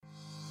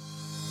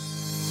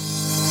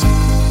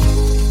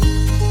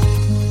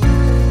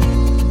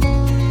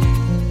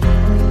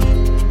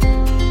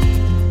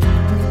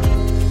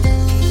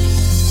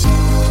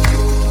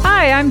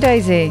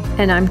Daisy.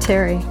 And I'm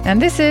Terry.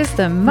 And this is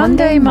the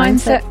Monday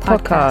Mindset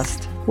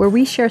Podcast, where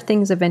we share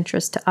things of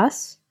interest to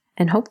us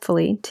and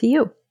hopefully to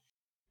you.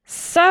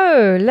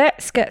 So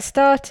let's get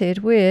started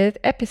with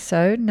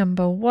episode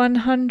number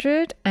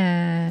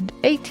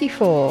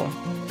 184.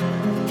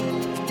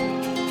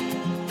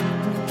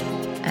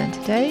 And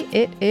today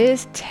it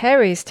is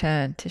Terry's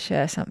turn to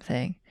share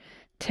something.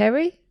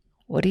 Terry,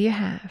 what do you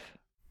have?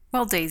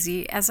 Well,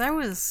 Daisy, as I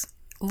was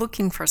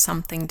looking for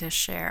something to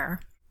share,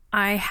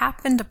 I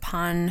happened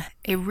upon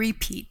a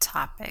repeat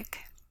topic,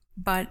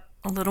 but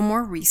a little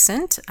more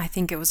recent. I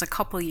think it was a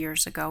couple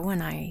years ago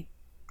when I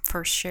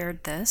first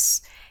shared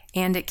this,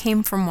 and it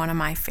came from one of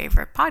my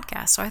favorite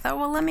podcasts. So I thought,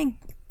 well, let me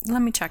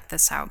check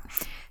this out.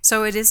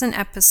 So it is an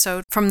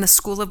episode from the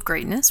School of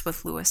Greatness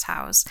with Lewis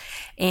Howes,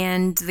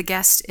 and the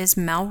guest is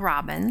Mel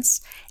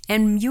Robbins.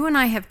 And you and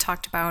I have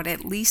talked about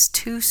at least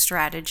 2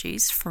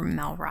 strategies for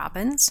Mel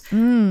Robbins.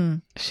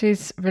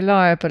 She's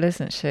reliable,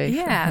 isn't she?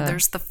 Yeah,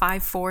 there's the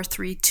 5, 4,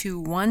 3, 2,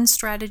 1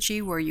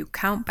 strategy where you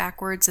count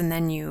backwards and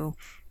then you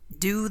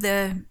do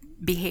the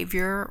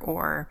behavior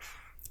or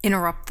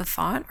interrupt the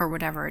thought or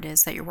whatever it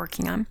is that you're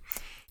working on.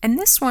 And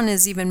this one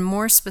is even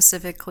more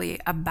specifically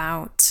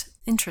about,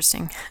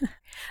 interesting,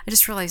 I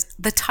just realized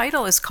the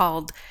title is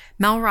called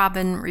Mel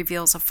Robbins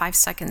Reveals a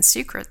 5-Second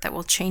Secret That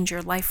Will Change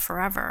Your Life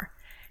Forever.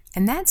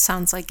 And that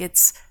sounds like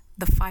it's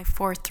the 5,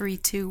 4, 3,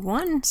 2,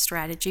 1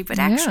 strategy, but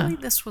actually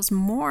this was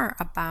more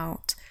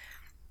about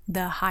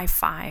the high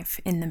five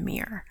in the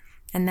mirror.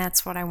 And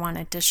that's what I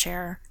wanted to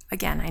share.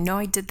 Again, I know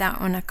I did that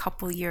one a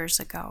couple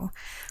years ago,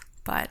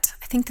 but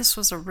I think this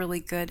was a really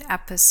good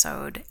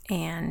episode,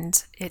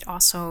 and it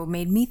also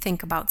made me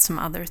think about some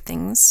other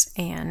things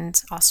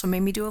and also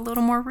made me do a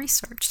little more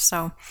research.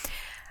 So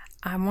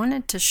I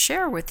wanted to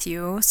share with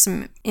you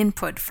some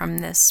input from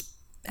this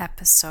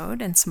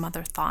episode and some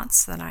other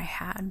thoughts that I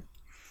had.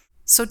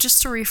 So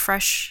just to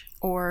refresh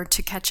or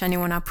to catch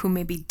anyone up who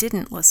maybe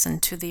didn't listen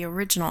to the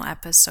original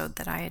episode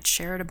that I had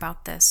shared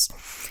about this,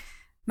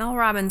 Mel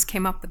Robbins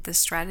came up with this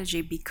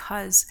strategy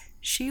because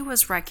she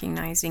was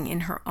recognizing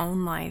in her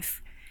own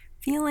life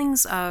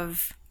feelings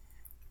of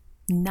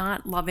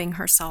not loving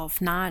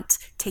herself, not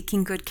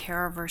taking good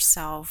care of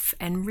herself,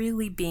 and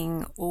really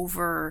being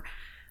kind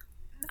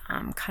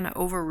of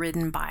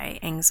overridden by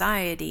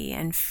anxiety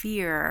and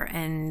fear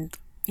and,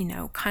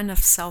 kind of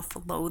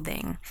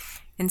self-loathing.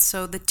 And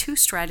so the 2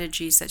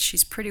 strategies that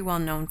she's pretty well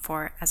known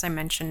for, as I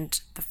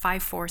mentioned, the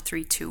 5, 4,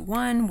 3, 2,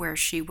 1, where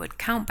she would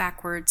count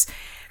backwards,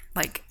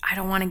 like, I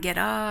don't want to get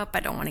up, I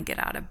don't want to get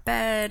out of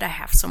bed, I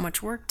have so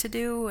much work to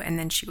do, and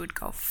then she would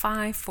go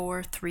 5,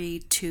 4, 3,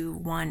 2,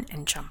 1,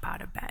 and jump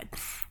out of bed.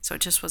 So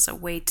it just was a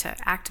way to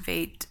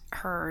activate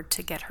her,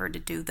 to get her to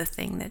do the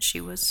thing that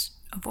she was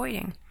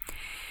avoiding.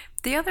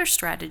 The other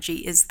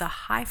strategy is the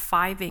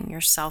high-fiving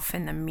yourself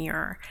in the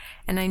mirror.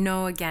 And I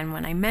know, again,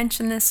 when I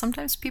mention this,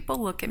 sometimes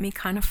people look at me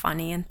kind of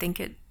funny and think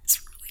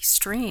it's really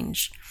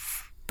strange.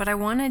 But I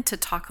wanted to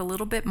talk a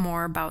little bit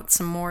more about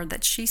some more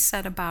that she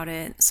said about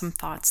it, some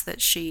thoughts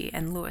that she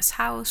and Lewis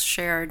Howes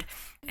shared,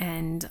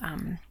 and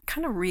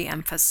kind of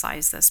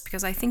re-emphasize this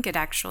because I think it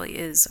actually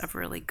is a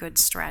really good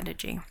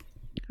strategy.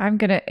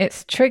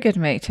 It's triggered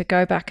me to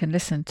go back and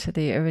listen to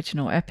the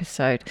original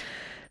episode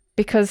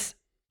because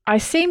I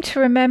seem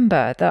to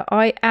remember that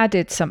I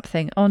added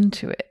something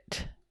onto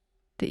it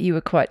that you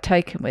were quite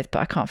taken with, but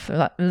I can't for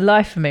the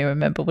life of me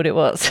remember what it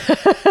was.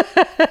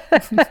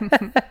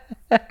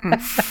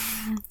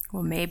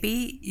 Well,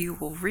 maybe you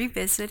will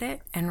revisit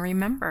it and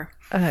remember.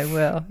 I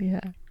will,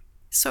 yeah.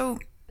 So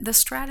the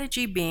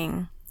strategy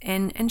being,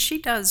 and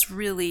she does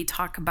really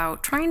talk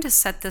about trying to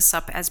set this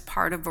up as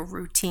part of a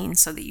routine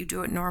so that you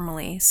do it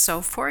normally.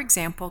 So for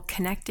example,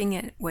 connecting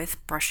it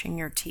with brushing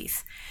your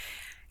teeth.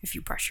 If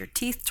you brush your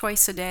teeth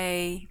twice a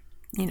day,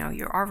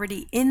 you're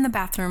already in the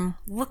bathroom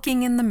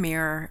looking in the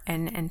mirror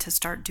and to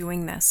start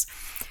doing this.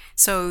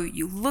 So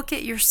you look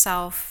at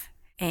yourself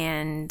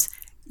and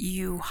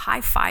you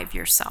high-five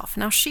yourself.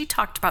 Now, she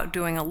talked about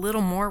doing a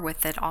little more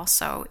with it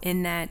also,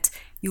 in that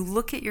you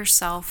look at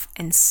yourself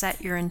and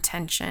set your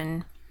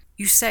intention.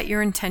 You set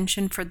your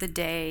intention for the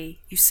day.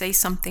 You say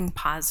something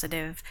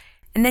positive.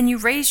 And then you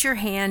raise your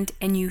hand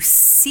and you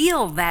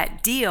seal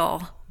that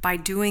deal by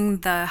doing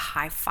the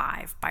high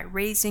five, by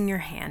raising your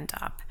hand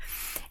up.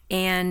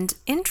 And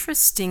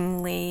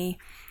interestingly,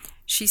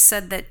 she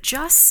said that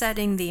just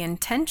setting the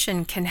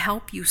intention can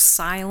help you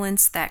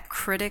silence that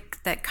critic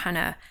that kind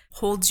of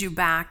holds you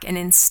back and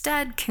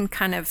instead can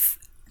kind of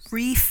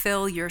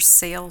refill your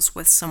sails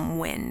with some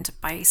wind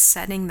by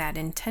setting that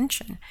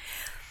intention.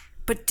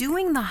 But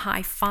doing the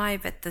high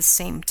five at the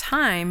same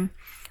time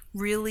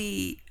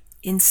really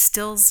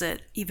instills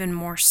it even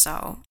more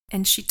so.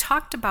 And she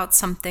talked about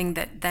something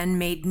that then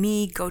made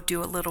me go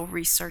do a little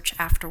research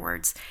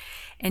afterwards.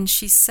 And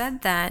she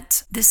said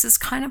that this is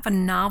kind of a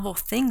novel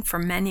thing for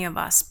many of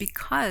us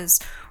because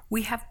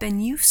we have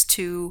been used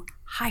to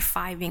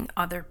high-fiving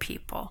other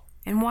people.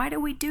 And why do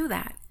we do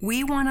that?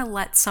 We want to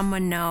let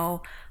someone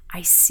know,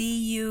 I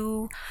see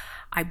you,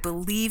 I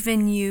believe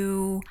in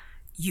you,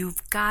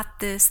 you've got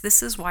this.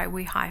 This is why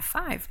we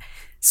high-five.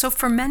 So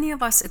for many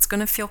of us, it's going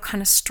to feel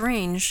kind of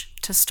strange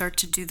to start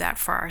to do that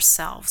for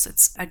ourselves.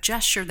 It's a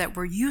gesture that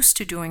we're used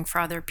to doing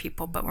for other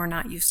people, but we're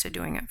not used to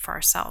doing it for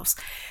ourselves.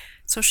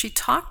 So she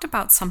talked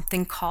about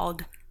something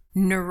called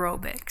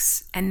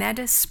neurobics, and that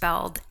is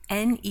spelled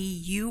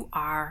Neurobics,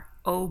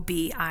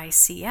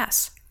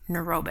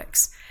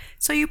 neurobics.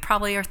 So you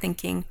probably are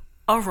thinking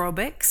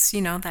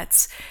aerobics,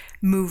 that's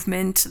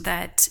movement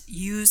that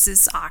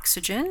uses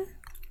oxygen,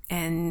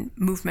 and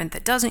movement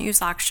that doesn't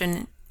use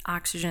oxygen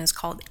is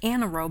called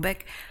anaerobic.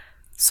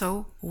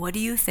 So what do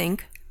you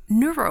think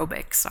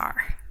neurobics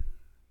are?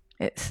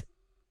 It's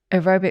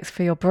aerobics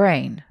for your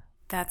brain.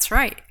 That's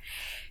right.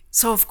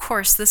 So of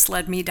course, this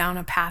led me down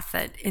a path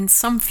that in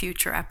some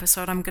future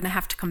episode, I'm going to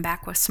have to come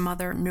back with some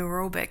other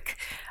neurobic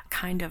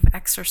kind of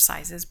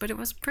exercises, but it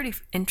was a pretty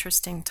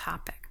interesting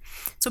topic.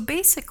 So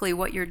basically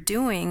what you're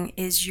doing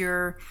is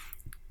you're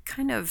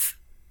kind of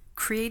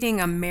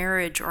creating a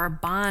marriage or a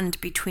bond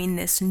between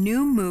this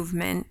new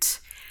movement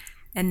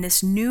and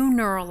this new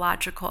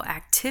neurological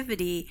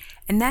activity,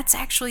 and that's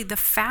actually the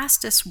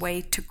fastest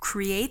way to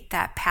create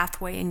that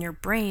pathway in your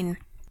brain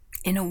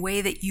in a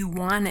way that you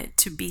want it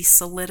to be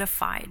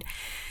solidified.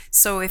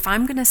 So if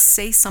I'm going to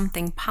say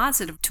something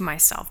positive to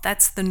myself,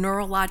 that's the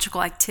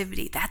neurological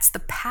activity. That's the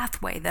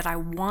pathway that I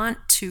want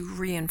to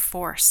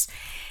reinforce.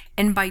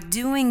 And by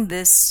doing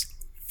this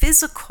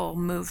physical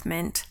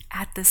movement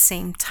at the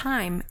same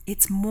time,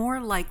 it's more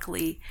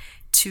likely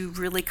to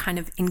really kind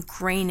of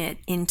ingrain it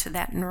into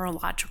that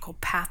neurological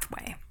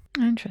pathway.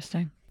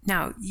 Interesting.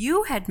 Now,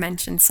 you had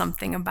mentioned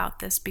something about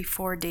this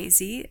before,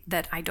 Daisy,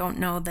 that I don't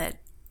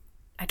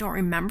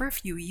remember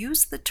if you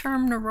used the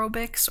term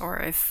neurobics or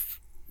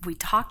if we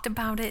talked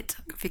about it,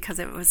 because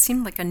it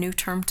seemed like a new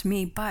term to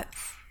me, but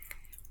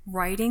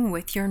writing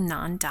with your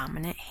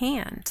non-dominant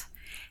hand.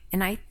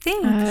 And I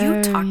think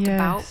you talked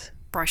about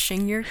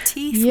brushing your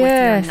teeth with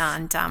your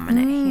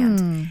non-dominant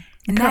hand.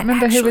 And I can't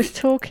remember who was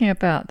talking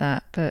about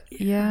that, but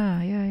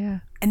yeah.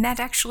 And that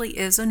actually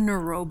is a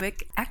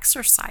neurobic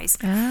exercise.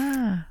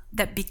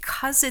 That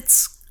because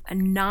it's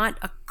not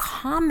a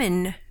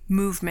common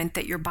movement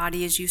that your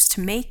body is used to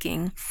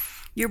making,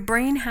 your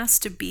brain has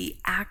to be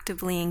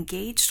actively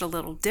engaged a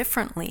little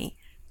differently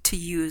to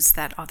use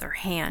that other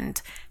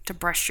hand to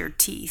brush your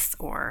teeth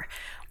or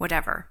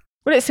whatever.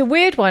 Well, it's a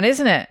weird one,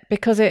 isn't it?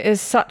 Because it is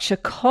such a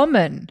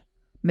common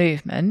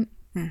movement.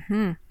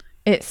 Mm-hmm.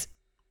 It's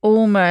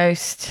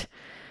almost,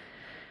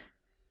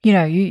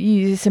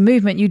 it's a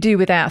movement you do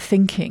without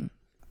thinking,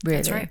 really.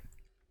 That's right.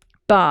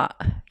 But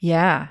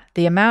yeah,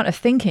 the amount of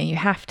thinking you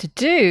have to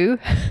do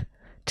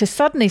to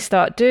suddenly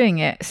start doing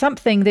it,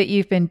 something that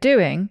you've been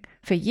doing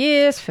for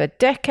years, for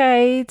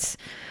decades,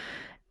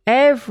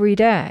 every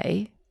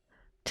day,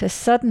 to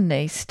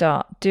suddenly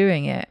start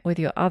doing it with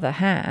your other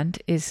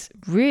hand is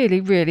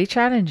really, really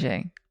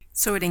challenging.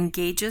 So it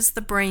engages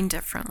the brain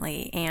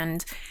differently.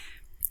 And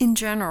in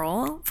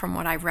general, from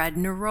what I read,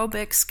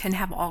 neurobics can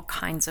have all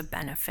kinds of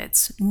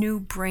benefits. New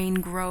brain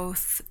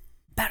growth,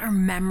 better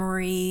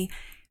memory,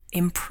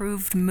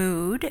 improved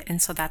mood.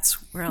 And so that's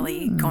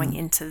really going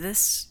into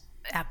this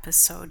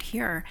episode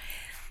here.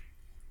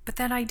 But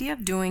that idea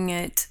of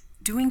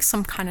doing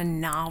some kind of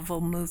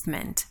novel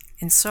movement.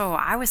 And so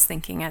I was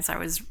thinking as I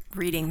was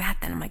reading that,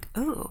 then I'm like,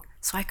 ooh,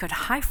 so I could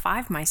high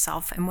five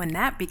myself. And when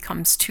that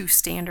becomes too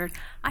standard,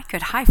 I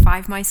could high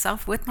five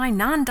myself with my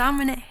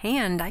non-dominant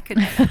hand. I could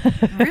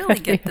really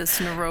get this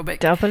neurobic.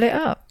 Double it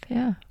up.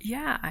 Yeah.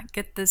 Yeah,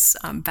 get this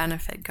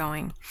benefit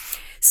going.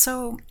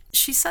 So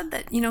she said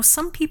that,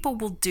 some people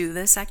will do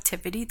this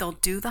activity. They'll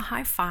do the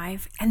high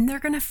five and they're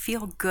going to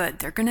feel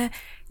good.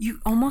 You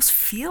almost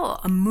feel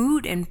a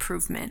mood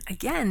improvement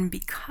again,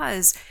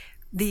 because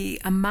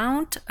the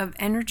amount of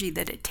energy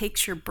that it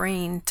takes your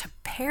brain to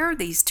pair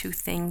these two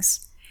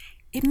things,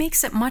 it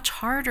makes it much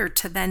harder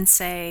to then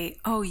say,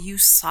 oh, you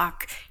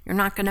suck, you're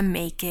not going to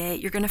make it,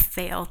 you're going to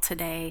fail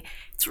today.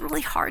 It's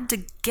really hard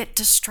to get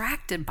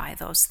distracted by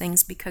those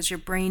things because your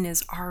brain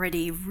is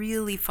already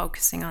really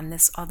focusing on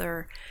this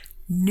other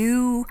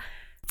new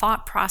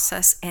thought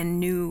process and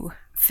new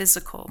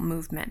physical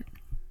movement.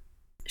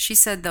 She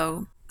said,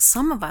 though,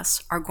 some of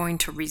us are going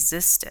to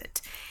resist it.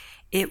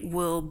 It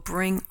will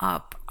bring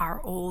up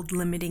our old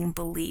limiting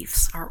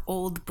beliefs, our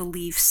old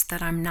beliefs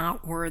that I'm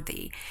not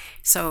worthy.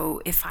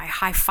 So if I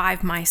high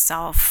five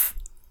myself,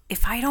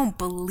 if I don't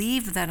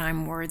believe that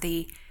I'm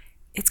worthy,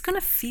 it's going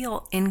to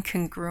feel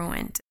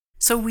incongruent.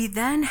 So we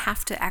then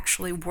have to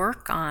actually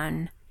work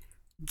on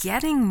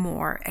getting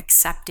more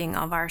accepting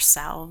of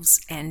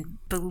ourselves and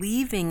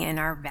believing in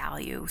our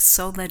value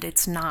so that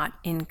it's not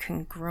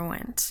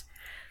incongruent.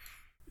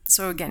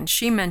 So again,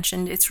 she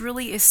mentioned it's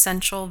really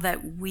essential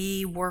that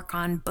we work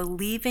on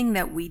believing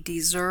that we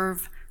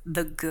deserve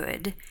the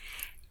good,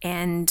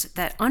 and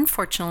that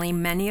unfortunately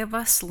many of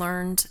us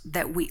learned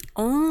that we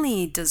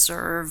only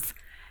deserve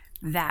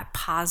that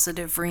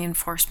positive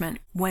reinforcement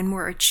when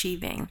we're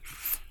achieving.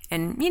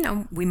 And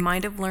we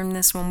might have learned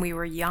this when we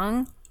were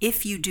young.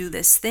 If you do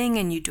this thing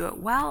and you do it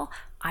well,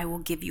 I will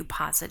give you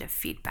positive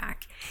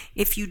feedback.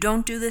 If you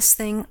don't do this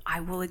thing, I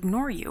will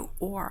ignore you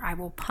or I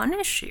will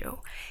punish you.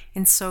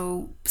 And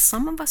so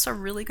some of us are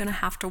really going to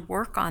have to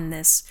work on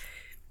this,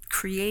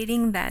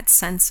 creating that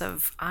sense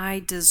of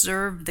I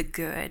deserve the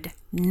good,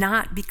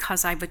 not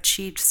because I've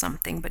achieved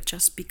something, but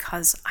just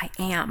because I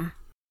am.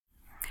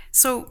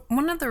 So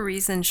one of the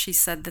reasons she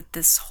said that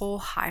this whole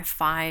high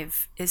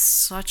five is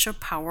such a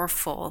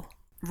powerful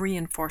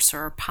reinforcer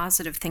or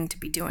positive thing to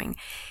be doing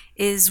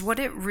is what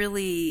it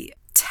really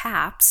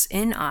taps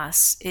in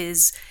us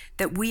is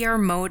that we are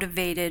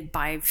motivated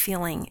by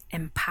feeling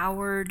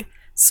empowered,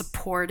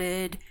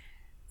 supported,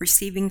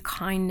 receiving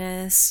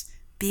kindness,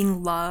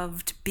 being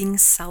loved, being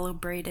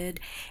celebrated.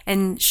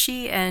 And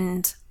she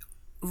and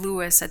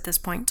Lewis at this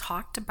point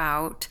talked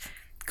about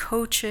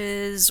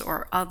coaches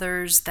or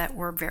others that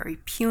were very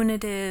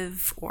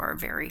punitive or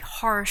very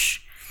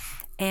harsh.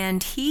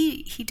 And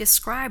he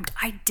described,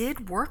 I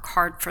did work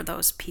hard for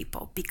those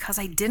people because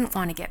I didn't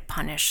want to get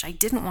punished. I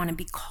didn't want to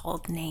be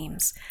called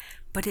names,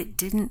 but it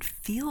didn't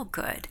feel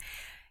good.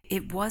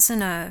 It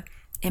wasn't a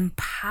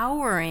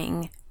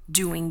empowering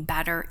doing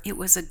better. It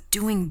was a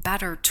doing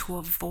better to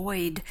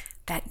avoid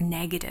that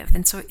negative.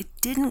 And so it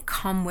didn't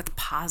come with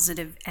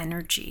positive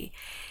energy.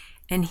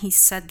 And he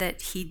said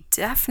that he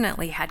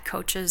definitely had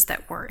coaches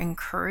that were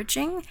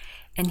encouraging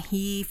and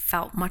he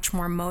felt much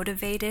more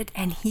motivated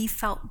and he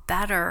felt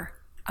better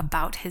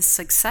about his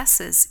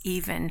successes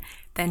even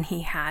than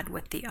he had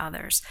with the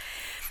others.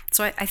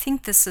 So I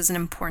think this is an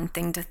important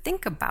thing to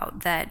think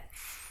about, that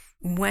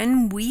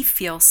when we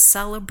feel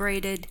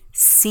celebrated,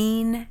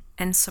 seen,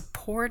 and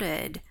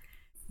supported,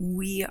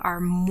 we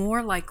are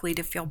more likely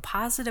to feel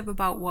positive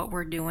about what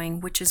we're doing,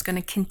 which is going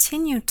to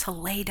continue to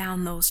lay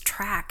down those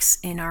tracks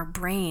in our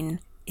brain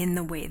in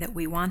the way that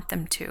we want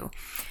them to.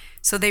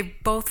 So they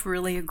both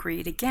really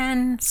agreed.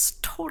 Again,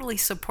 totally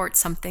support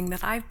something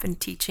that I've been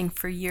teaching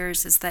for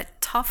years, is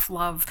that tough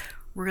love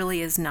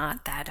really is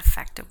not that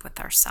effective with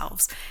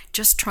ourselves.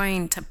 Just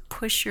trying to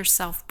push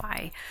yourself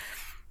by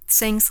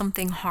saying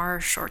something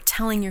harsh or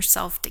telling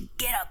yourself to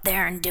get up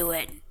there and do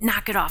it,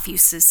 knock it off, you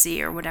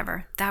sissy, or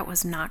whatever, that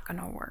was not going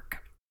to work.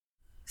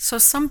 So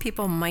some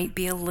people might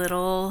be a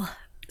little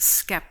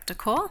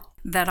skeptical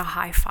that a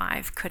high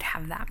five could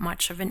have that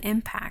much of an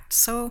impact.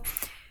 So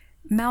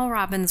Mel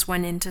Robbins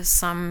went into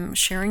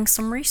sharing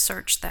some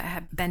research that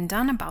had been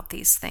done about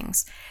these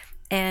things.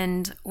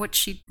 And what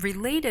she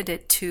related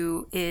it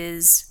to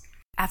is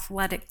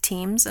athletic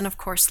teams. And of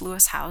course,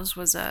 Lewis Howes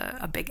was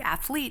a big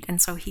athlete, and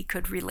so he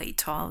could relate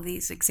to all of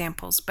these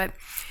examples. But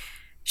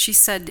she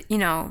said,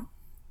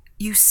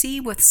 you see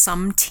with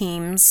some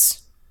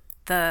teams,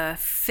 the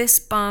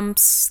fist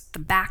bumps, the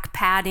back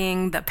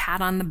patting, the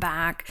pat on the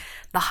back,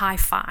 the high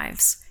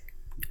fives.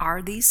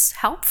 Are these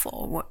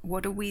helpful?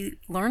 What do we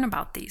learn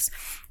about these?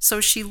 So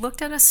she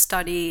looked at a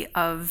study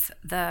of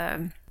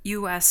the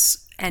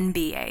US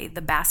NBA,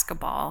 the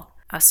Basketball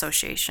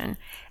Association,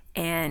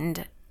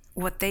 and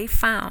what they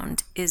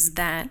found is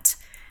that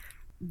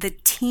the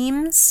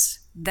teams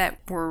that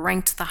were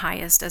ranked the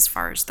highest as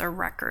far as their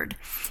record,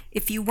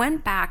 if you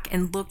went back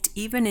and looked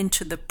even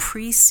into the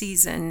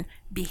preseason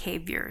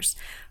behaviors,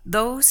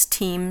 those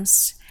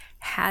teams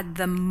had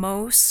the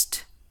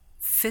most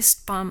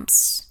fist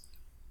bumps,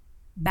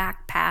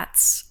 back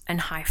pats,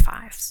 and high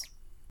fives.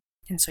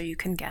 And so you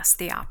can guess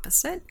the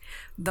opposite.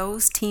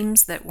 Those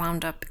teams that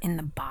wound up in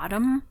the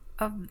bottom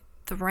of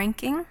the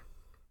ranking,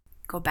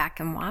 go back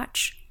and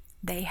watch,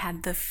 they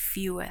had the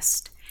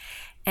fewest.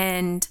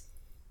 And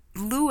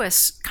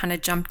Lewis kind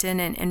of jumped in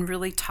and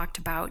really talked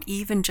about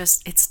even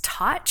just its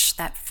touch,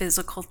 that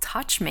physical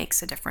touch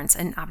makes a difference.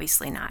 And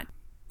obviously not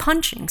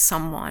punching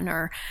someone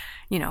or,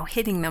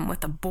 hitting them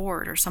with a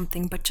board or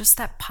something, but just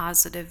that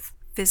positive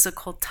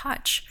physical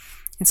touch.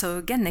 And so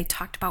again, they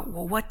talked about,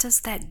 well, what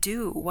does that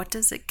do? What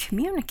does it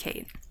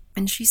communicate?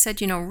 And she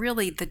said,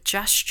 really the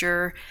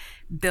gesture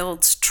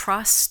builds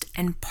trust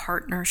and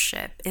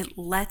partnership. It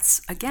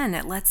lets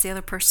the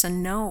other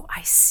person know,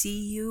 I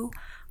see you,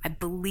 I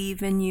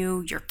believe in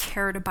you, you're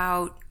cared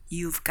about,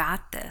 you've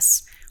got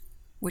this,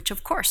 which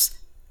of course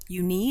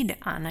you need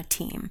on a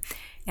team,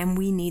 and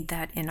we need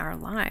that in our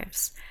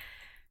lives.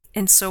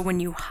 And so when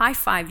you high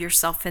five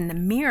yourself in the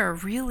mirror,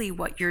 really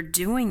what you're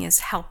doing is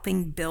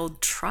helping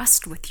build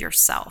trust with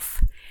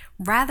yourself,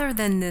 rather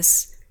than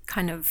this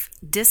kind of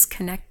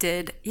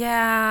disconnected,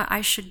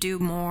 I should do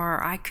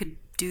more, I could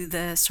do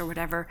this or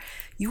whatever.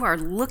 You are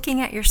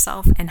looking at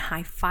yourself and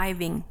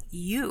high-fiving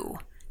you,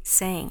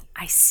 saying,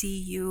 I see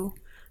you,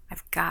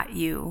 I've got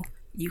you,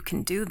 you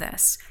can do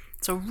this.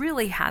 So it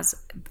really has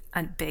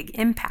a big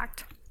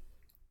impact.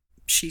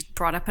 She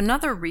brought up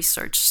another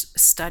research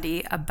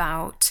study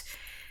about,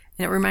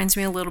 and it reminds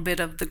me a little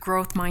bit of the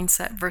growth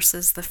mindset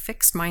versus the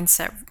fixed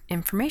mindset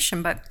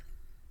information, but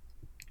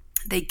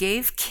they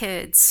gave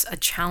kids a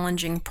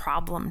challenging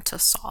problem to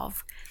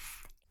solve.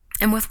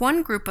 And with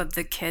one group of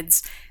the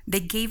kids, they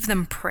gave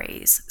them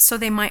praise. So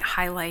they might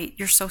highlight,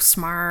 you're so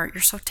smart,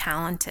 you're so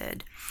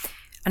talented.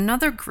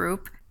 Another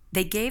group,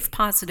 They gave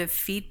positive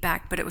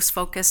feedback, but it was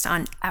focused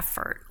on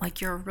effort.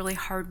 Like, you're a really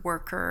hard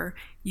worker.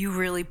 You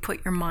really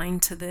put your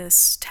mind to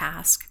this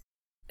task.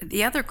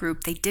 The other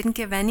group, they didn't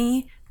give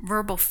any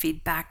verbal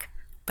feedback,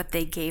 but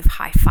they gave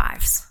high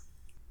fives.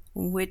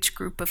 Which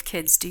group of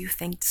kids do you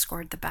think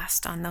scored the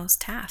best on those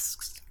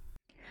tasks?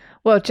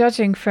 Well,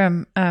 judging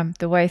from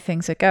the way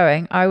things are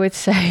going, I would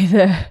say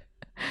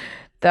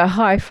the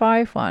high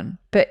five one.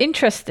 But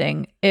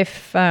interesting,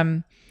 if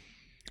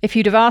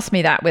you'd have asked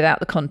me that without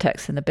the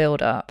context and the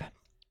build-up,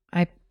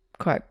 I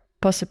quite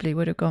possibly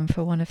would have gone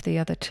for one of the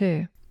other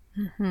two.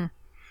 Mm-hmm.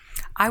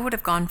 I would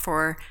have gone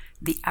for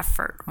the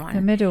effort one.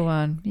 The middle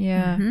one,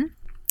 yeah. Mm-hmm.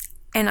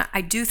 And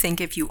I do think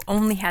if you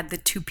only had the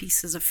two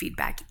pieces of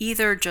feedback,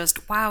 either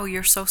just, wow,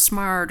 you're so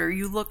smart, or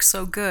you look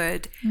so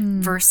good,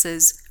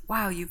 versus,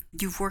 wow,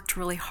 you've worked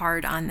really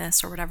hard on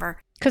this, or whatever.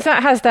 Because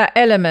that has that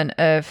element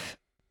of,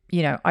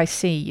 I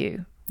see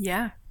you.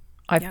 Yeah.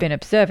 I've been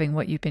observing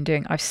what you've been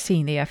doing. I've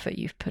seen the effort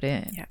you've put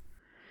in. Yeah.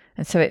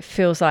 And so it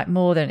feels like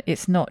more than,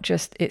 it's not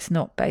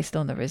based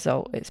on the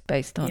result. It's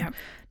based on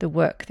the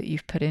work that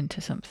you've put into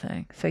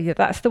something. So yeah,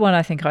 that's the one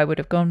I think I would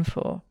have gone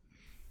for.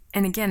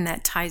 And again,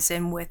 that ties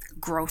in with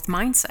growth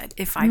mindset.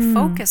 If I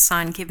focus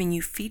on giving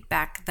you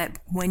feedback that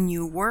when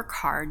you work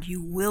hard, you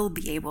will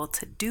be able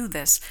to do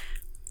this,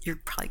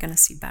 you're probably going to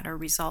see better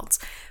results.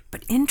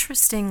 But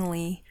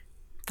interestingly,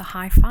 the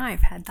high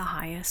five had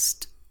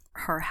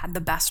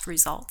the best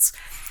results.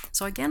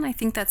 So again, I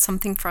think that's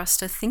something for us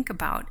to think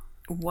about.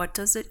 What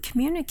does it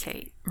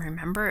communicate?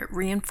 Remember, it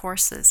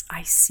reinforces,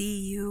 I see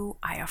you,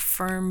 I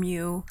affirm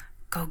you,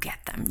 go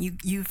get them.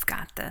 You've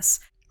got this.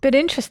 But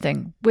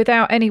interesting,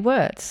 without any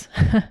words.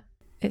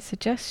 It's a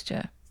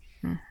gesture.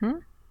 Mm-hmm.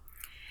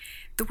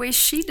 The way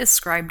she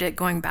described it,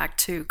 going back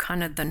to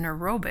kind of the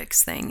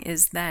neurobics thing,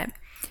 is that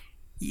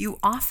you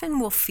often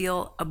will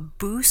feel a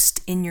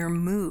boost in your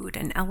mood,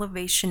 an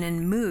elevation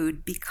in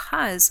mood,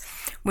 because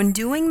when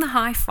doing the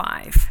high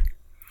five,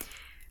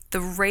 the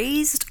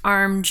raised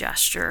arm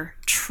gesture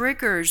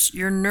triggers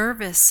your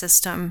nervous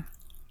system,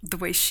 the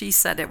way she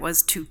said it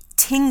was, to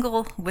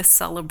tingle with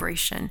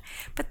celebration.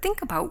 But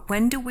think about,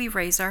 when do we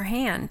raise our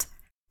hand?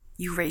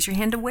 You raise your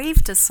hand to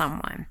wave to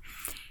someone.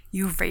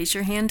 You raise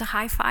your hand to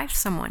high five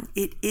someone.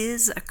 It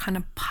is a kind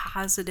of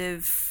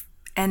positive,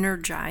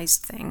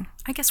 energized thing.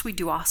 I guess we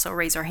do also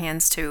raise our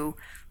hands to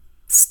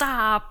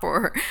stop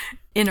or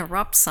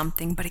interrupt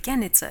something, but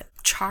again, it's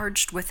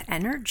charged with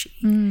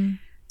energy.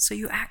 So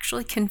you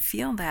actually can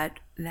feel that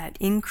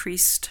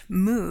increased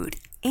mood,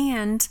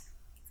 and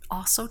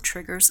also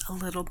triggers a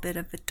little bit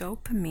of a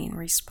dopamine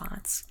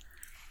response.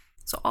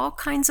 So all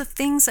kinds of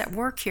things at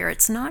work here.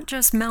 It's not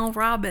just Mel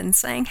Robbins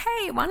saying,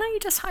 hey, why don't you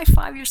just high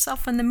five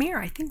yourself in the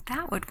mirror? I think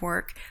that would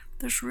work.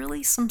 There's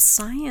really some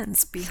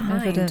science behind. Some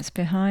evidence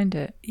behind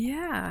it.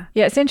 Yeah.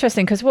 Yeah, it's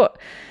interesting because what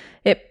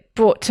it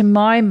brought to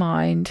my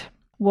mind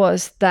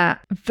was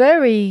that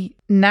very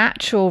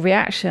natural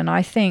reaction,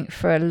 I think,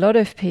 for a lot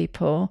of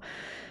people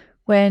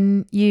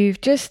when you've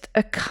just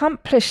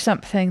accomplished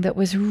something that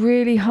was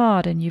really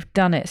hard and you've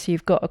done it. So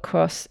you've got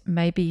across,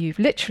 maybe you've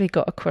literally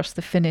got across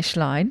the finish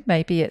line.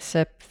 Maybe it's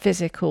a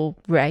physical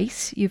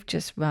race you've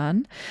just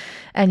run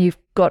and you've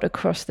got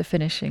across the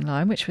finishing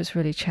line, which was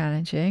really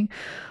challenging.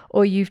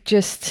 Or you've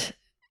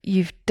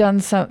done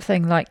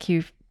something like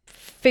you've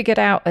figured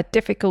out a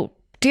difficult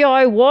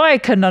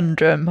DIY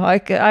conundrum.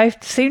 I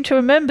seem to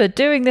remember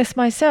doing this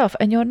myself,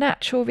 and your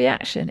natural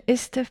reaction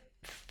is to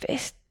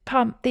fist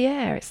pump the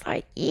air. It's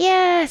like,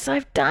 yes,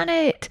 I've done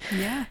it.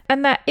 Yeah.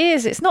 And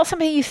it's not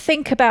something you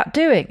think about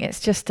doing. It's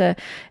just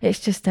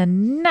a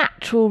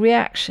natural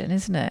reaction,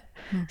 isn't it?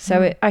 Mm-hmm.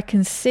 So I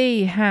can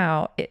see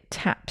how it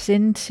taps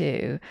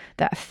into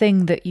that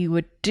thing that you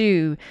would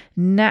do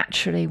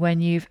naturally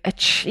when you've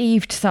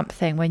achieved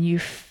something, when you're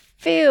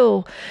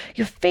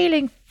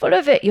feeling full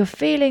of it. You're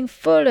feeling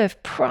full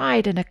of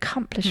pride and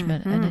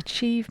accomplishment and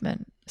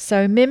achievement.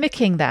 So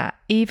mimicking that,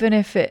 even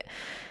if it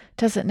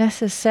doesn't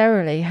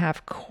necessarily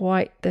have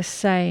quite the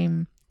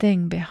same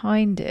thing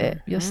behind it,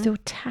 you're still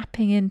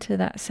tapping into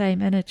that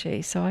same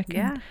energy. So I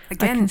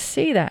can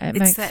see that. It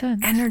makes sense. It's that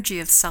energy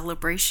of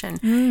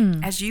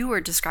celebration. As you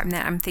were describing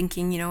that, I'm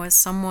thinking, as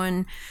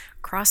someone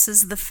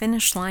crosses the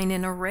finish line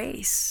in a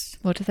race,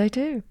 what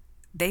do?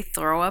 They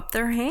throw up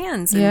their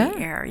hands in the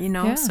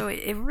air, So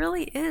it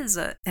really is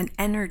an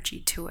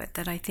energy to it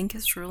that I think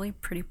is really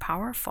pretty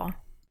powerful.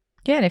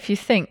 Yeah, and if you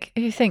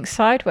think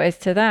sideways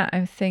to that,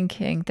 I'm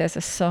thinking there's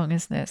a song,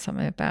 isn't there?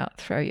 Something about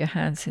throw your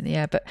hands in the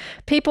air. But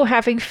people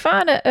having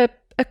fun at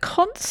a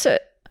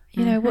concert,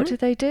 what do?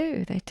 They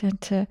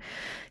tend to,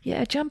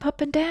 jump up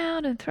and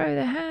down and throw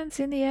their hands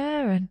in the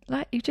air, and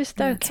like you just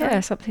don't care.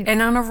 Right. Something.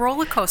 And on a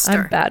roller coaster.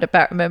 I'm bad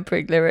about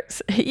remembering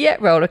lyrics. Yeah,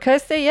 roller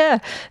coaster. Yeah,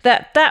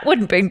 that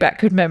wouldn't bring back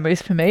good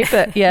memories for me,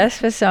 but yes,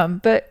 for some.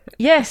 But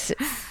yes,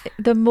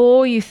 the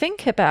more you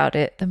think about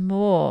it, the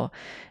more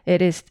it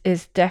is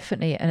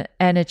definitely an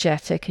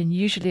energetic and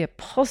usually a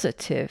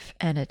positive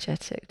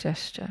energetic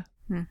gesture.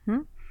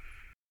 Mm-hmm.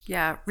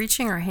 Yeah,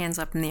 reaching our hands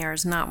up in the air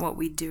is not what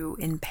we do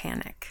in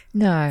panic.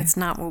 No. It's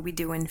not what we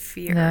do in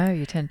fear. No,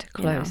 you tend to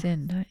close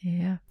in, don't you?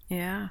 Yeah.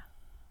 Yeah.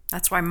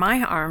 That's why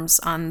my arms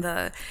on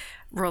the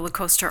roller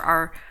coaster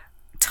are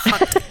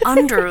tucked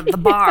under the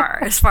bar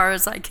as far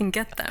as I can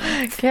get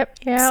them.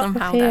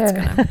 Somehow that's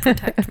going to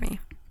protect me.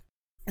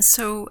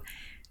 So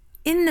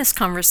in this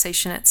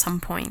conversation at some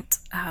point,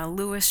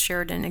 Lewis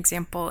shared an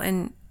example,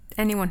 and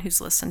anyone who's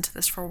listened to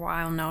this for a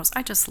while knows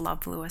I just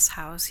love Lewis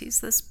Howes.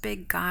 He's this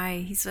big guy.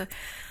 He's a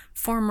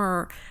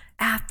former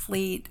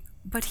athlete,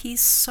 but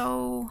he's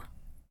so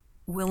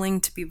willing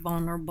to be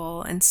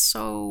vulnerable and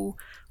so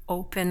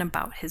open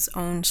about his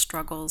own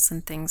struggles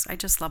and things. I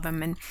just love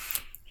him. And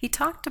he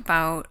talked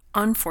about,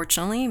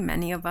 unfortunately,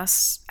 many of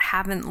us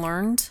haven't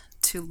learned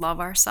to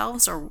love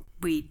ourselves, or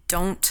we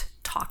don't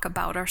talk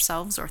about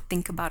ourselves or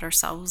think about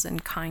ourselves in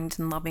kind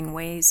and loving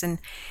ways. And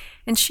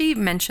she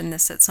mentioned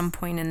this at some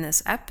point in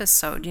this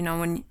episode. You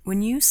know,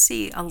 when you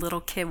see a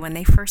little kid, when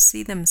they first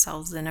see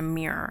themselves in a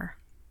mirror,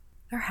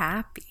 they're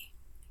happy.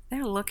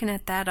 They're looking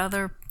at that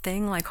other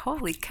thing like,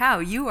 holy cow,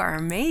 you are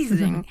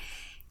amazing.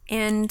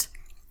 And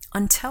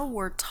until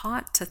we're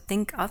taught to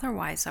think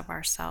otherwise of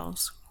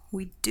ourselves,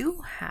 we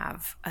do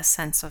have a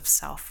sense of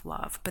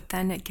self-love, but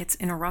then it gets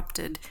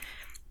interrupted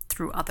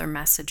through other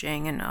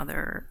messaging and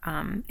other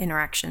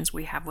interactions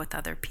we have with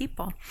other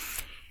people.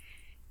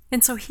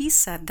 And so he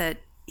said that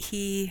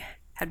he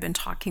had been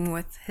talking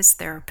with his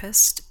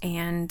therapist,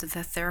 and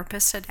the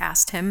therapist had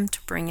asked him to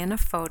bring in a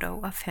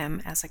photo of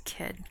him as a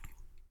kid.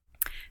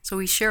 So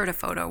we shared a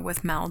photo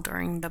with Mel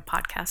during the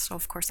podcast, so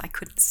of course I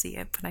couldn't see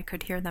it, but I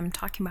could hear them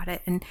talking about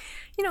it. And,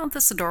 you know,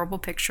 this adorable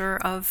picture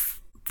of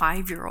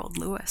 5-year-old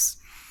Lewis.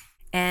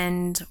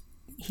 And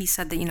he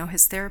said that, you know,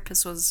 his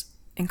therapist was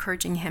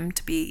encouraging him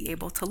to be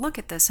able to look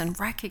at this and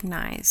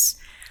recognize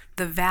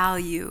the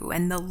value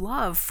and the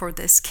love for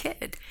this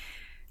kid.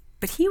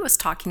 But he was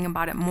talking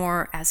about it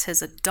more as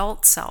his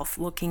adult self,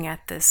 looking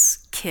at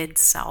this kid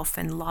self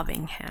and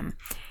loving him.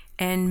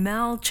 And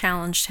Mel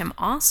challenged him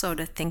also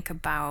to think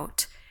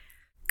about,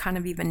 kind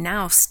of even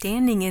now,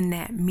 standing in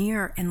that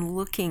mirror and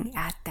looking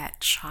at that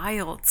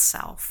child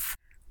self,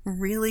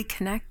 really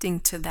connecting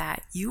to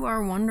that. You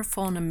are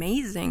wonderful and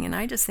amazing, and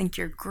I just think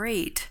you're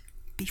great,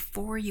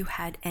 before you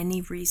had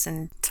any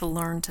reason to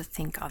learn to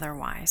think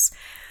otherwise.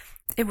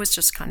 It was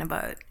just kind of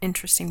an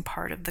interesting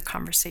part of the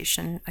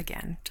conversation,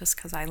 again, just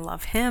because I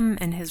love him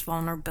and his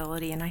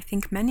vulnerability, and I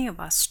think many of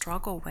us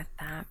struggle with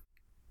that.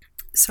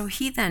 So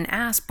he then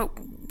asked, but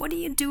what do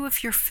you do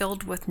if you're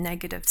filled with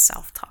negative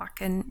self-talk?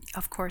 And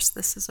of course,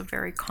 this is a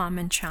very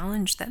common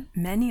challenge that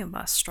many of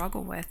us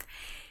struggle with.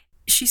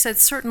 She said,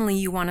 certainly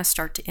you want to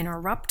start to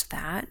interrupt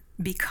that,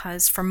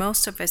 because for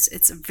most of us,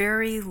 it's a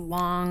very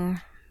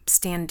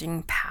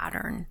long-standing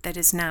pattern that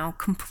is now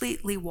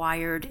completely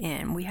wired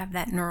in. We have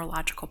that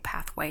neurological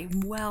pathway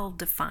well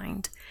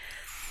defined.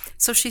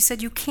 So she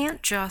said, you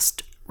can't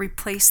just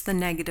replace the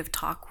negative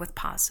talk with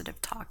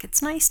positive talk.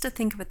 It's nice to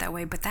think of it that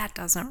way, but that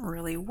doesn't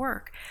really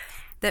work.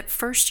 That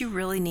first you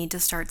really need to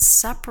start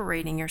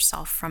separating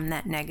yourself from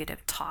that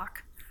negative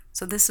talk.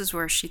 So this is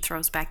where she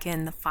throws back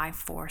in the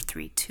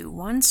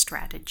 5-4-3-2-1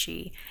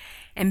 strategy.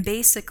 And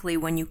basically,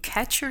 when you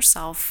catch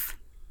yourself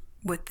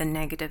with the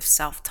negative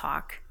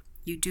self-talk,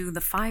 you do the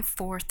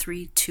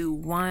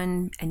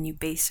 5-4-3-2-1, and you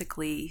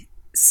basically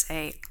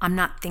say, I'm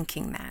not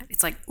thinking that.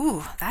 It's like,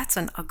 ooh, that's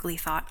an ugly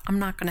thought. I'm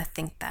not going to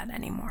think that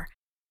anymore.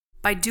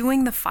 By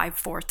doing the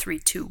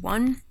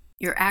 5-4-3-2-1,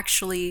 you're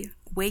actually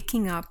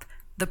waking up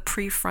the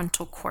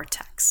prefrontal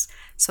cortex.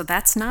 So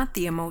that's not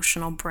the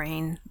emotional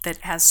brain that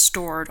has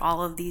stored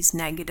all of these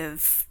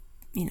negative,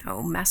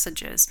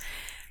 messages.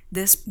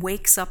 This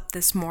wakes up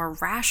this more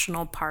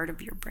rational part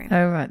of your brain.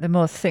 Oh, right. The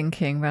more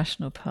thinking,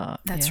 rational part.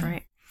 That's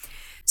right.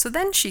 So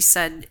then she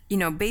said,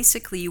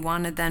 basically you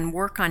want to then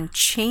work on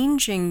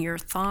changing your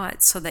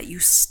thoughts so that you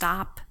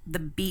stop the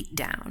beat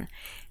down.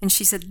 And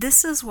she said,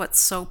 this is what's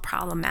so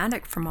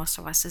problematic for most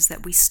of us, is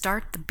that we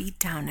start the beat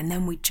down and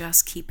then we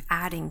just keep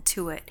adding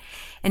to it.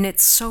 And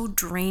it's so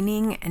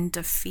draining and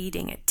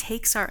defeating. It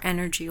takes our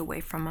energy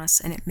away from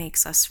us and it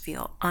makes us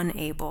feel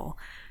unable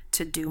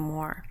to do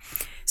more.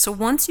 So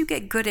once you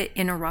get good at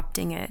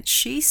interrupting it,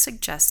 she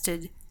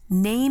suggested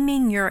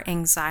naming your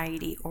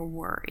anxiety or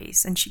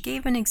worries. And she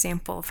gave an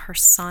example of her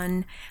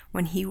son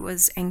when he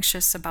was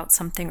anxious about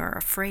something or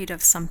afraid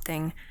of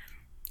something.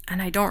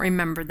 And I don't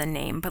remember the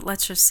name, but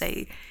let's just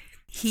say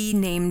he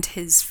named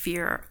his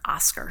fear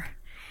Oscar.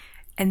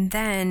 And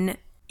then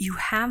you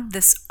have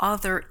this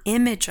other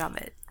image of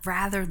it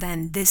rather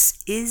than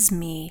this is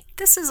me,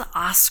 this is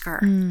Oscar.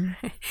 And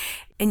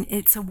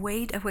it's a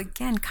way to,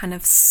 again, kind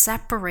of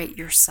separate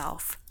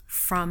yourself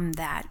from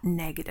that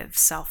negative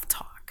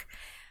self-talk.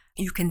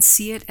 You can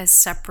see it as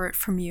separate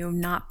from you,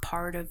 not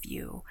part of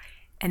you.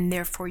 And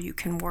therefore you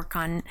can work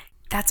on,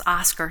 that's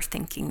Oscar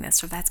thinking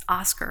this, or that's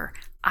Oscar,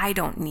 I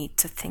don't need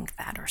to think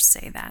that or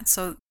say that.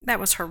 So that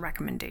was her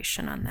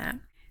recommendation on that.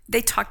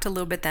 They talked a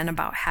little bit then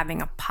about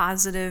having a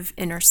positive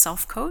inner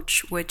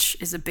self-coach, which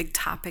is a big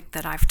topic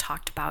that I've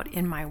talked about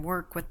in my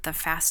work with the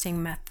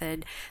fasting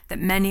method, that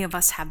many of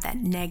us have that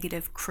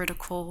negative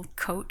critical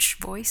coach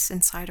voice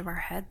inside of our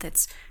head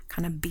that's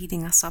kind of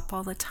beating us up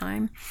all the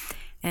time.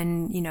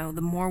 And,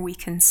 the more we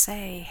can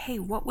say, hey,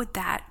 what would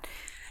that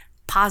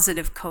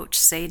positive coach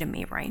say to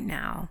me right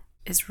now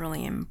is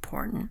really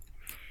important.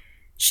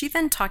 She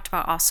then talked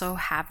about also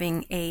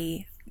having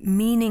a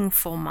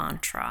meaningful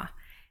mantra.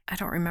 I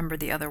don't remember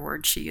the other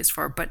word she used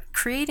for it, but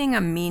creating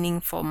a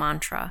meaningful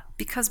mantra,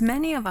 because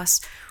many of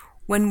us,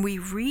 when we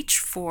reach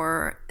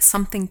for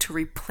something to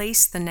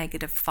replace the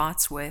negative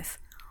thoughts with,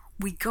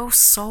 we go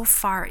so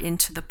far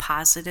into the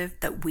positive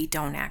that we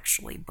don't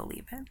actually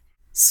believe it.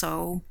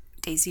 So,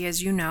 Daisy,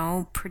 as you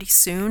know, pretty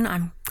soon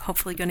I'm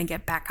hopefully going to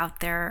get back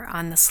out there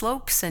on the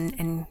slopes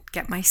and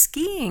get my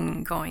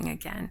skiing going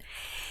again.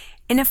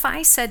 And if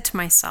I said to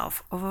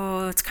myself,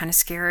 oh, it's kind of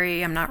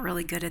scary, I'm not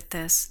really good at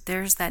this,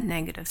 there's that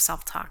negative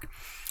self-talk.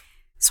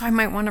 So I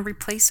might want to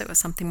replace it with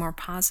something more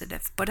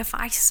positive. But if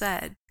I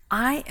said,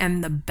 I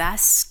am the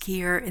best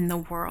skier in the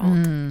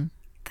world,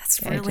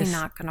 that's really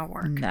not going to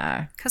work.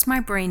 No. Because my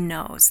brain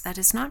knows that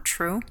is not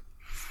true.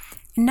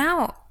 And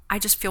now I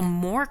just feel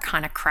more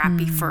kind of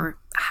crappy for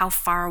how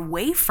far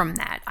away from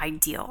that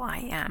ideal I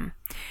am.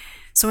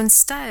 So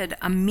instead,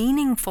 a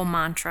meaningful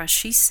mantra,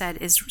 she said,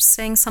 is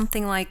saying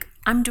something like,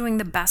 I'm doing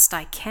the best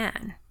I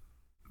can,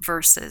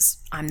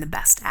 versus I'm the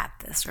best at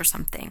this or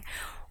something.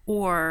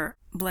 Or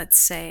let's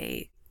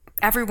say,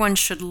 everyone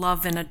should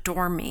love and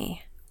adore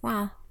me.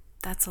 Well,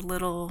 that's a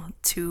little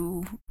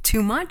too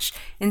much.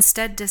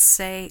 Instead, to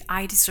say,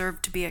 I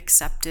deserve to be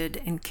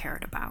accepted and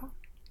cared about.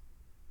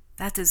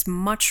 That is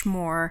much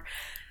more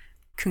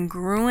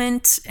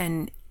congruent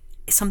and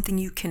something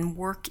you can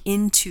work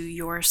into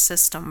your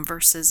system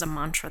versus a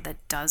mantra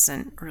that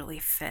doesn't really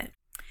fit.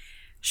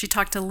 She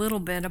talked a little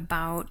bit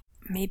about,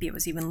 maybe it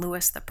was even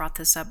Lewis that brought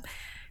this up,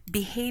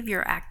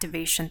 behavior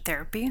activation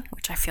therapy,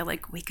 which I feel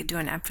like we could do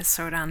an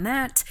episode on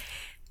that.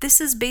 This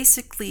is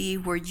basically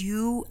where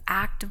you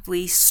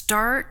actively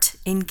start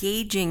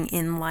engaging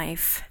in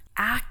life,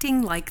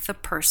 acting like the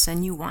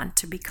person you want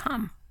to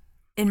become.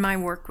 In my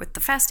work with the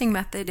fasting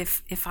method,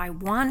 if I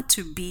want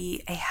to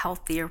be a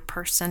healthier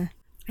person,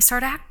 I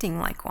start acting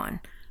like one,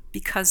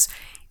 because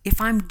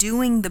if I'm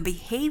doing the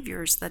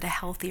behaviors that a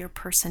healthier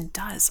person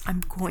does,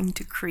 I'm going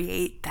to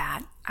create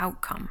that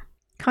outcome.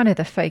 Kind of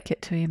the fake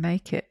it till you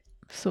make it,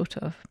 sort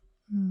of.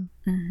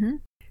 Mm-hmm.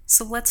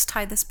 So let's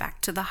tie this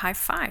back to the high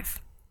five.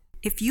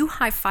 If you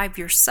high five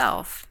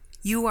yourself,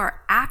 you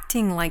are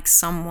acting like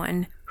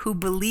someone who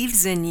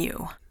believes in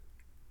you.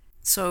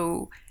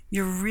 So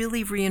you're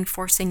really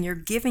reinforcing, you're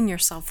giving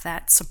yourself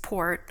that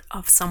support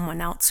of someone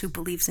else who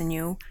believes in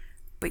you,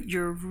 but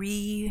you're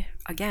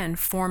again,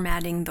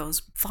 formatting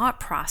those thought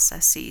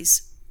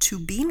processes to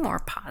be more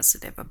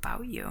positive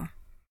about you.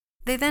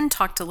 They then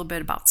talked a little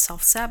bit about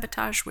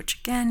self-sabotage, which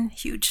again,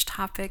 huge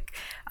topic.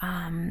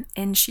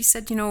 And she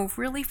said,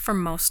 really for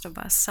most of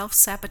us,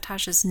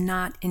 self-sabotage is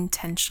not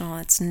intentional.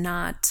 It's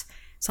not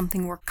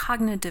something we're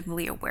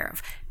cognitively aware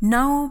of.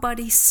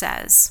 Nobody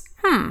says,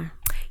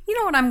 you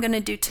know what I'm going to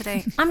do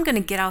today? I'm going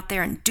to get out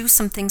there and do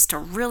some things to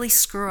really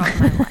screw up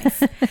my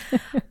life.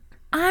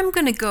 I'm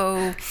going to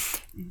go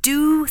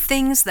do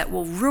things that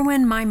will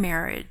ruin my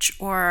marriage,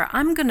 or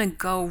I'm going to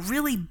go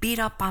really beat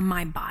up on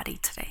my body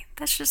today.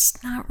 That's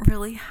just not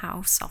really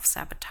how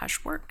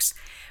self-sabotage works.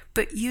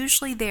 But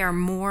usually they are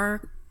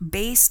more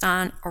based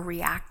on a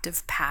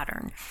reactive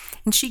pattern.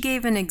 And she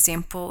gave an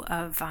example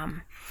of,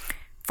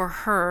 for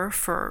her,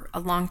 for a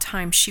long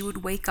time, she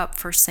would wake up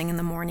first thing in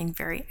the morning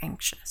very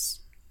anxious.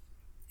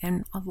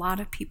 And a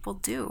lot of people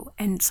do.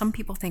 And some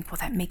people think, well,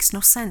 that makes no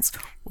sense.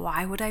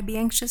 Why would I be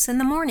anxious in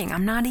the morning?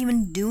 I'm not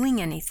even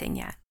doing anything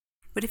yet.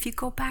 But if you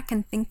go back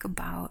and think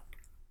about,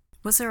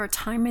 was there a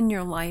time in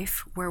your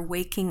life where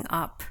waking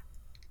up,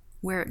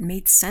 where it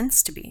made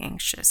sense to be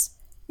anxious?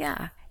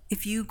 Yeah.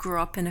 If you grew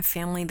up in a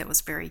family that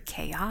was very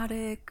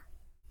chaotic,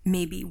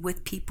 maybe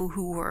with people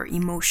who were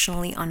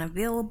emotionally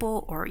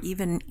unavailable or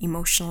even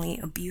emotionally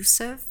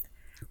abusive,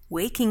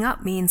 waking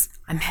up means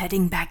I'm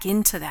heading back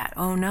into that.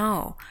 Oh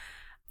no.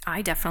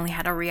 I definitely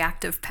had a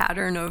reactive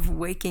pattern of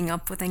waking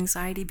up with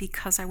anxiety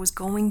because I was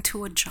going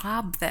to a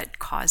job that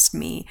caused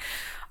me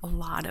a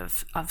lot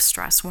of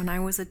stress when I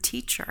was a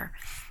teacher.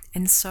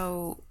 And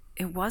so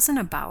it wasn't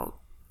about,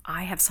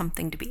 I have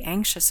something to be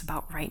anxious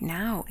about right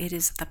now. It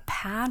is the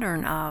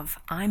pattern of,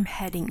 I'm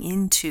heading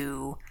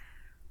into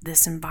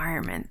this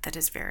environment that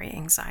is very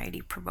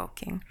anxiety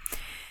provoking.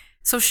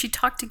 So she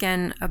talked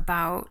again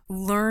about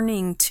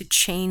learning to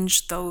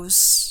change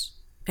those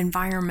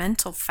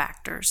environmental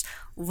factors,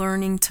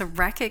 learning to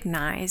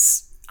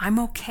recognize I'm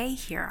okay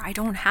here. I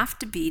don't have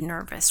to be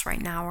nervous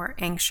right now or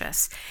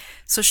anxious.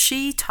 So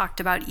she talked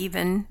about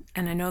even,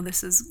 and I know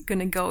this is going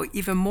to go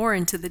even more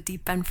into the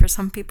deep end for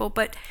some people,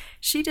 but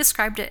she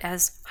described it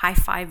as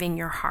high-fiving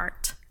your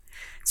heart.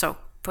 So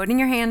putting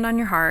your hand on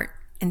your heart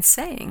and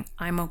saying,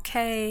 I'm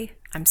okay,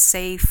 I'm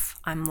safe,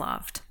 I'm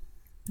loved.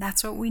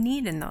 That's what we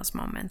need in those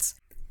moments.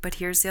 But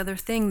here's the other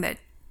thing, that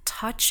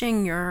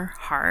touching your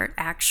heart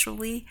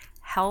actually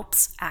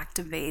helps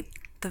activate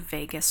the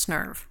vagus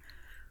nerve,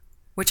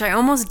 which I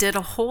almost did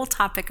a whole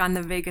topic on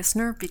the vagus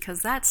nerve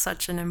because that's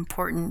such an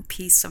important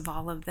piece of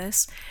all of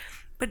this.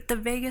 But the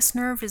vagus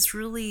nerve is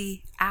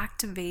really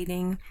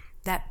activating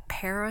that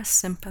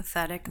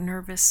parasympathetic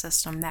nervous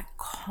system, that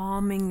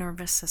calming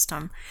nervous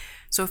system.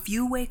 So if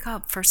you wake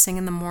up first thing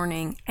in the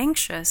morning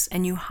anxious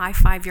and you high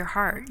five your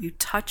heart, you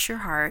touch your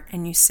heart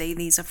and you say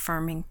these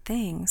affirming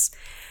things,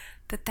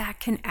 that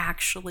can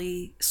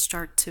actually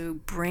start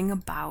to bring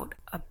about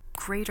a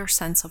greater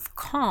sense of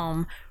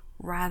calm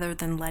rather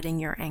than letting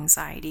your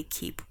anxiety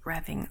keep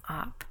revving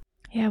up.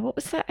 Yeah, what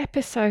was that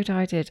episode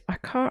I did? I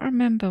can't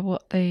remember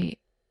what the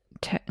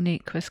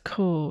technique was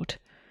called,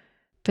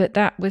 but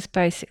that was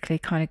basically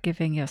kind of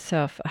giving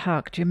yourself a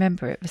hug. Do you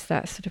remember? It was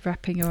that sort of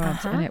wrapping your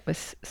arms and it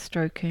was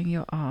stroking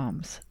your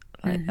arms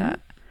like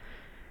that.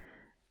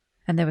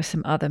 And there were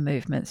some other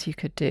movements you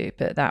could do,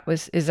 but that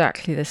was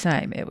exactly the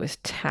same. It was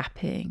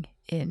tapping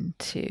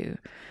into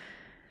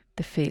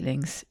the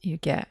feelings you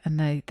get.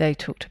 And they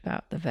talked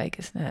about the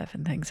vagus nerve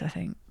and things, I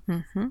think.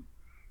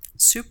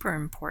 Super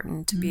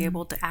important to be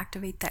able to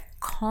activate that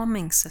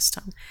calming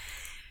system.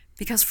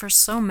 Because for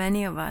so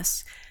many of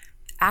us,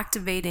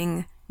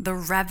 activating the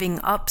revving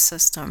up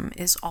system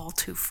is all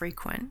too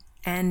frequent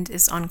and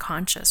is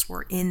unconscious.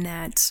 We're in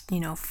that,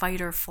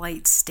 fight or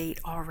flight state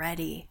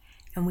already,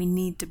 and we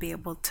need to be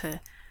able to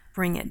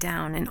bring it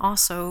down. And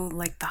also,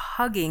 like the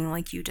hugging,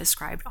 like you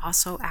described,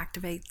 also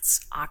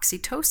activates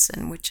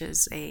oxytocin, which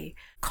is a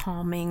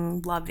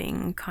calming,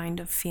 loving kind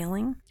of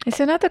feeling. It's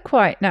another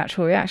quite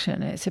natural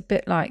reaction. It's a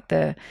bit like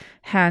the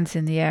hands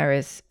in the air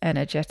is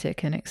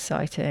energetic and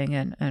exciting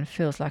and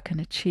feels like an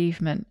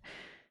achievement.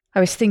 I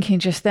was thinking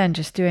just then,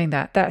 just doing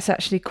that, that's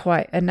actually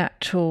quite a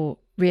natural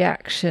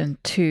reaction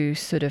to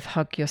sort of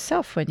hug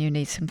yourself when you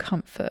need some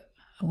comfort,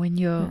 when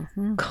you're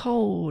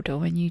cold, or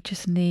when you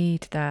just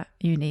need that,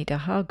 you need a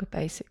hug,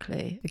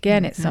 basically.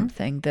 Again, it's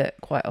something that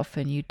quite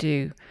often you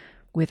do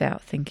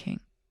without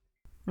thinking.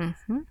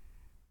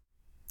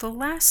 The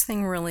last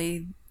thing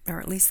really, or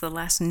at least the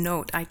last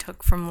note I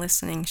took from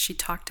listening, she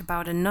talked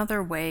about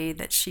another way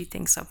that she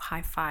thinks of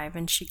high five,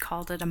 and she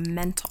called it a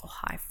mental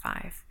high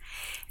five.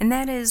 And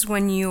that is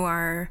when you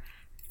are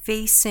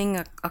facing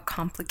a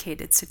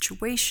complicated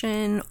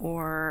situation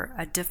or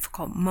a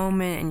difficult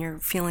moment and you're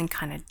feeling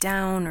kind of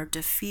down or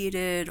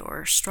defeated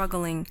or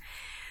struggling,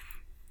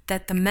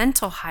 that the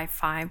mental high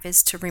five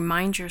is to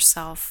remind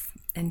yourself,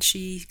 and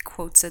she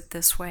quotes it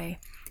this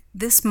way,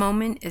 "This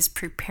moment is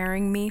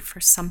preparing me for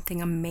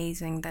something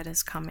amazing that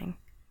is coming."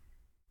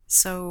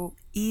 So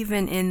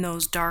even in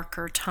those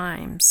darker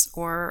times,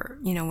 or,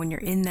 when you're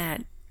in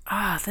that,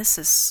 this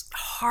is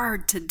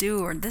hard to do,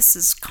 or this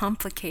is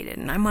complicated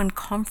and I'm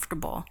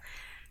uncomfortable,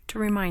 to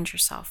remind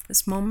yourself,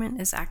 this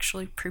moment is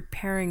actually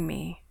preparing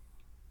me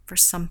for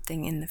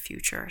something in the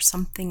future.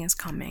 Something is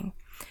coming.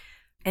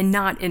 And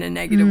not in a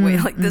negative way,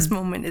 like this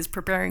moment is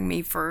preparing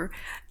me for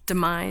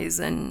demise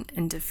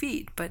and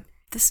defeat, but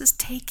this is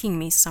taking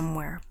me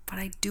somewhere, but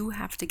I do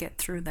have to get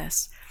through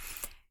this.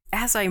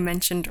 As I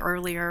mentioned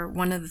earlier,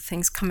 one of the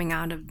things coming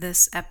out of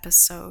this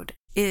episode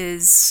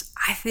is,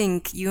 I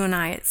think you and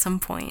I at some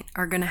point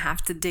are going to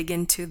have to dig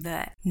into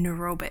the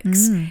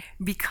neurobics,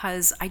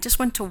 because I just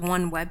went to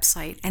one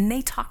website and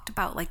they talked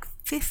about like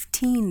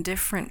 15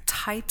 different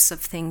types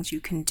of things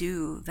you can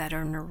do that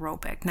are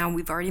neurobic. Now,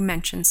 we've already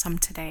mentioned some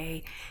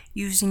today,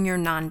 using your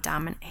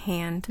non-dominant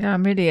hand. Yeah,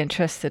 I'm really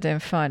interested in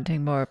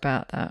finding more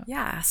about that.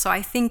 Yeah, so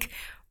I think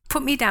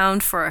put me down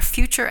for a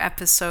future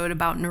episode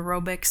about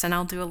neurobics and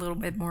I'll do a little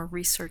bit more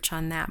research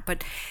on that.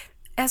 But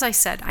as I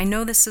said, I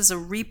know this is a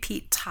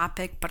repeat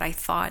topic, but I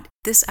thought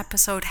this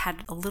episode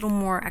had a little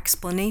more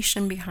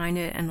explanation behind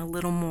it and a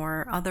little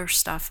more other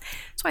stuff.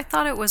 So I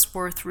thought it was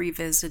worth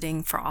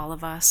revisiting for all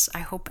of us. I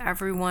hope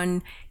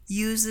everyone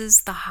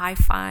uses the high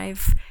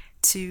five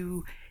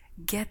to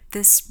get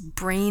this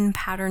brain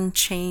pattern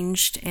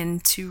changed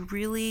and to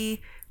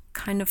really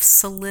kind of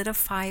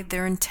solidify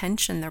their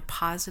intention, their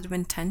positive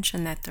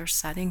intention that they're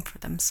setting for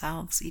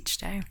themselves each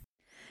day.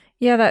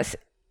 Yeah,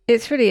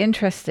 it's really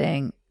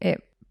interesting.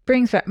 It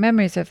brings back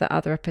memories of that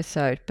other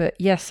episode, but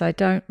yes, I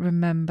don't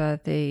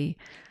remember the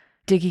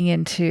digging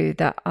into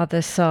that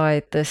other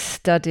side, the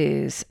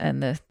studies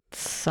and the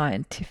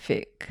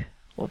scientific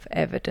of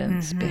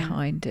evidence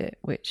behind it,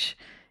 which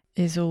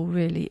is all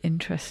really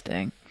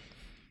interesting.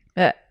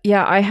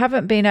 Yeah, I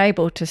haven't been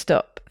able to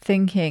stop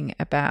thinking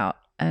about,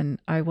 and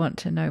I want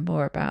to know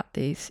more about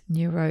these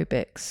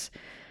neurobics,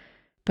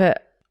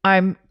 but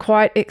I'm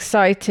quite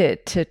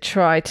excited to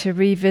try to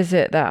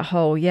revisit that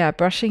whole,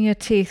 brushing your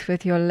teeth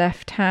with your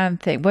left hand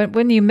thing.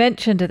 When you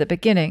mentioned at the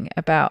beginning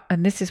about,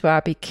 and this is where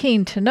I'd be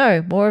keen to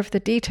know more of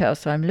the details,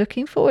 so I'm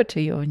looking forward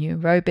to your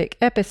neurobic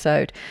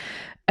episode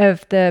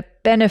of the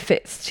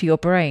benefits to your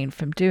brain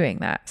from doing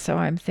that. So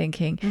I'm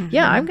thinking,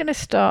 I'm going to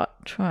start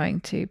trying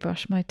to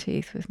brush my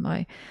teeth with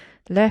my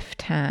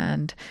left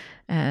hand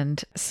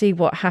and see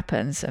what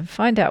happens and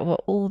find out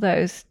what all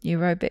those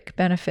neurobic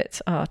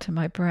benefits are to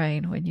my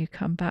brain when you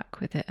come back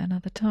with it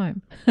another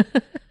time.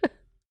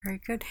 Very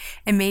good.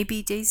 And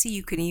maybe, Daisy,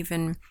 you could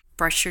even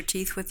brush your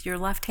teeth with your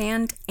left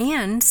hand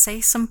and say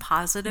some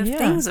positive Yeah.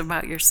 things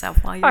about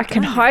yourself while you're I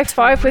can doing it high to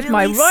five with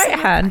my really right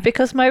solidify. hand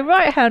because my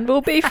right hand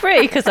will be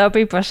free because I'll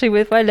be brushing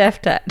with my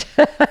left hand.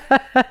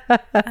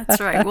 That's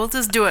right. We'll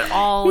just do it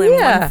all in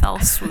Yeah. one fell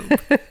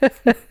swoop.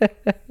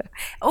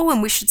 Oh,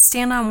 and we should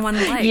stand on one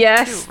leg.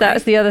 Yes, too, right?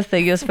 that's the other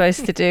thing you're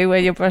supposed to do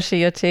when you're brushing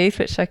your teeth,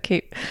 which I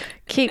keep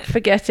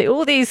forgetting.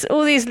 All these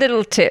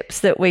little tips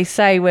that we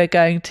say we're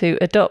going to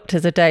adopt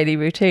as a daily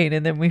routine,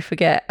 and then we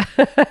forget.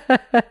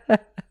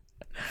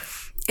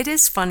 It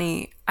is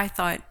funny. I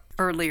thought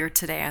earlier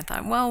today,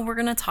 well, we're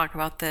going to talk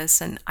about this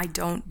and I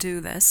don't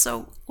do this.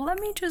 So let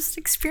me just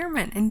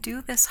experiment and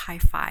do this high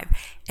five.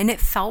 And it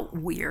felt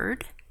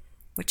weird,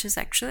 which is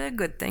actually a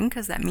good thing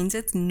because that means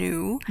it's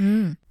new.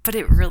 But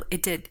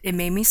it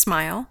made me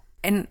smile.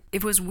 And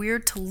it was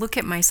weird to look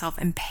at myself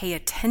and pay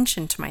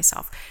attention to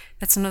myself.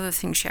 That's another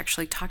thing she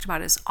actually talked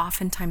about is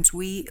oftentimes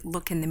we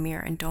look in the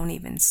mirror and don't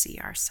even see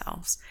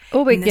ourselves.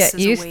 Or we And this get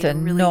is a used way to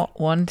really- not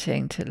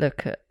wanting to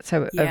look at,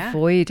 so Yeah.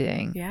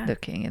 avoiding Yeah.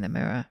 looking in the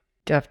mirror.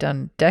 I've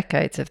done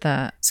decades of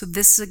that. So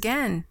this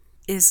again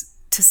is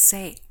to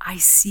say, I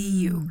see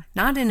you,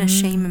 not in a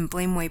shame and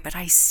blame way, but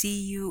I see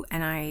you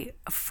and I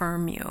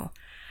affirm you.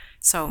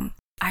 So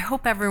I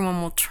hope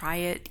everyone will try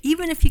it.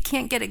 Even if you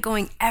can't get it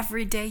going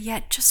every day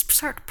yet, just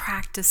start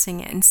practicing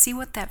it and see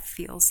what that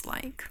feels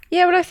like.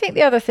 Yeah, but I think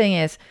the other thing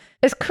is,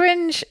 as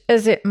cringe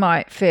as it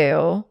might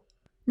feel,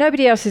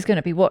 nobody else is going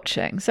to be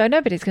watching. So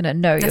nobody's going to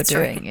know you're That's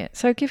doing right. it.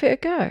 So give it a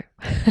go.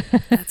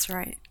 That's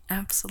right.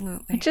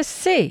 Absolutely. And just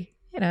see,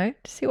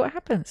 see what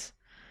happens.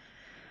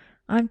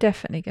 I'm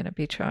definitely going to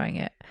be trying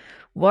it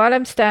while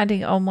I'm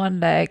standing on one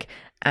leg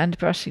and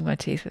brushing my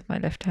teeth with my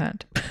left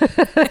hand.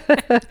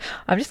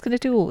 I'm just going to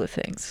do all the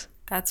things.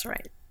 That's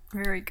right.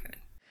 Very good.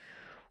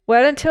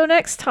 Well, until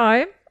next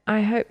time,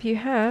 I hope you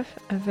have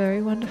a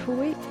very wonderful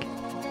week.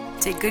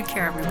 Take good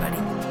care,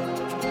 everybody.